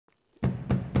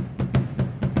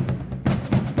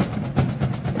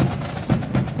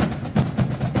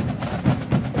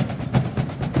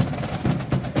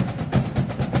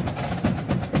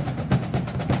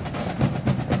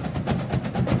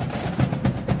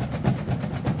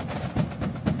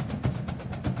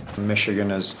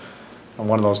Michigan is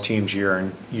one of those teams year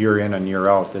in and year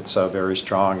out that's very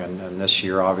strong, and this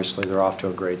year obviously they're off to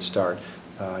a great start.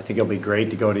 I think it'll be great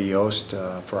to go to Yost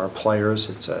for our players.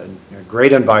 It's a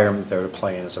great environment there to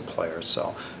play in as a player.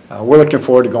 So we're looking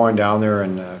forward to going down there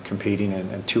and competing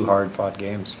in two hard-fought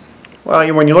games.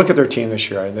 Well, when you look at their team this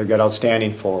year, they've got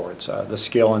outstanding forwards. The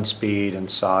skill and speed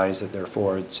and size that their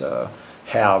forwards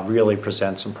have really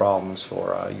present some problems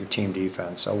for your team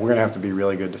defense. So we're going to have to be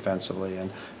really good defensively.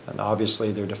 And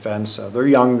obviously their defense, they're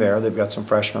young there. They've got some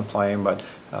freshmen playing, but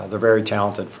they're very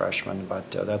talented freshmen.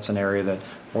 But that's an area that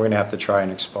we're going to have to try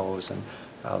and expose. And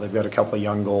they've got a couple of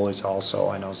young goalies also.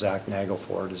 I know Zach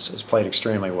Nagelford has played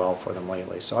extremely well for them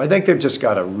lately. So I think they've just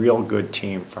got a real good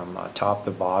team from top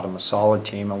to bottom, a solid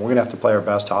team, and we're going to have to play our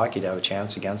best hockey to have a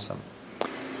chance against them.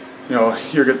 You know,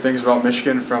 hear good things about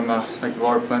Michigan from like the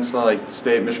Lower Peninsula, like the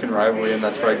state-Michigan rivalry, and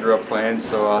that's what I grew up playing.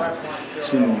 So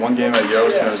seen one game at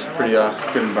Yost, and it was a pretty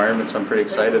good environment, so I'm pretty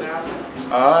excited.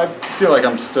 I feel like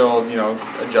I'm still,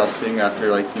 adjusting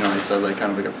after, I said,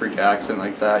 kind of like a freak accident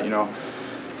like that,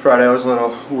 Friday I was a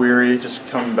little weary, just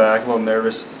coming back, a little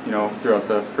nervous, throughout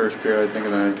the first period, I think,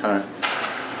 and then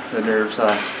the nerves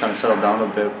kind of settled down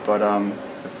a bit. But I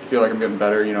feel like I'm getting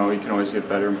better. You can always get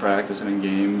better in practice and in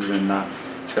games, and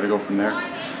just got to go from there.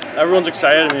 Everyone's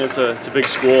excited. I mean, it's a big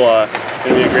school. It's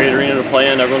going to be a great arena to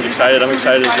play in. Everyone's excited. I'm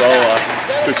excited as well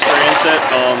to experience it.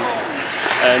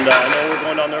 And I know we're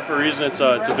going down there for a reason. It's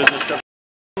a business trip.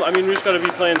 I mean, we just got to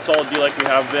be playing solid D like we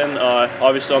have been.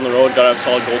 Obviously on the road, got to have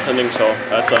solid goaltending, so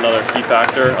that's another key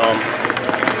factor.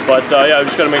 But yeah, we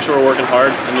just got to make sure we're working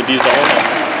hard in the D zone,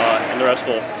 and the rest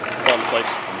will fall into place.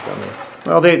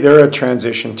 Well, they're a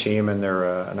transition team, and they're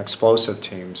an explosive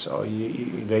team. So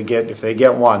if they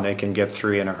get one, they can get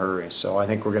three in a hurry. So I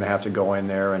think we're going to have to go in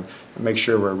there and make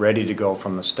sure we're ready to go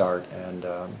from the start, and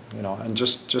and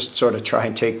just sort of try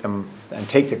and take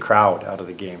the crowd out of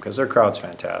the game, because their crowd's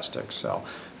fantastic. So,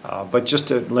 but just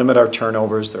to limit our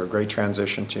turnovers, they're a great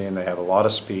transition team. They have a lot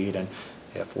of speed, and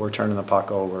if we're turning the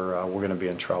puck over, we're going to be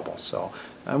in trouble. So,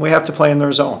 and we have to play in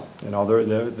their zone.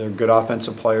 They're good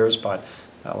offensive players, but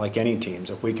like any teams,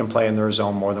 if we can play in their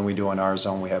zone more than we do in our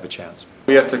zone, we have a chance.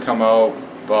 We have to come out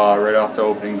right off the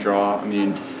opening draw. I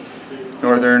mean,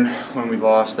 Northern, when we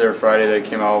lost there Friday, they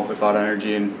came out with a lot of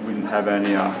energy, and we didn't have any.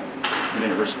 We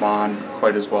didn't respond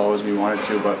quite as well as we wanted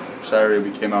to. But Saturday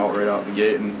we came out right out the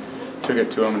gate and took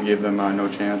it to them and gave them no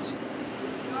chance.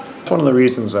 One of the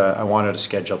reasons I wanted to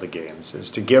schedule the games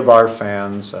is to give our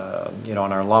fans, and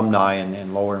our alumni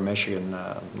in Lower Michigan,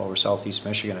 Lower Southeast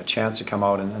Michigan, a chance to come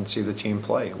out and see the team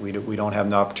play. We don't have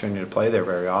an opportunity to play there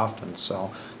very often,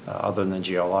 so other than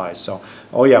GLI. So,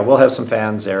 oh yeah, we'll have some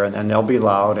fans there, and they'll be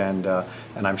loud, and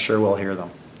I'm sure we'll hear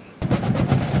them.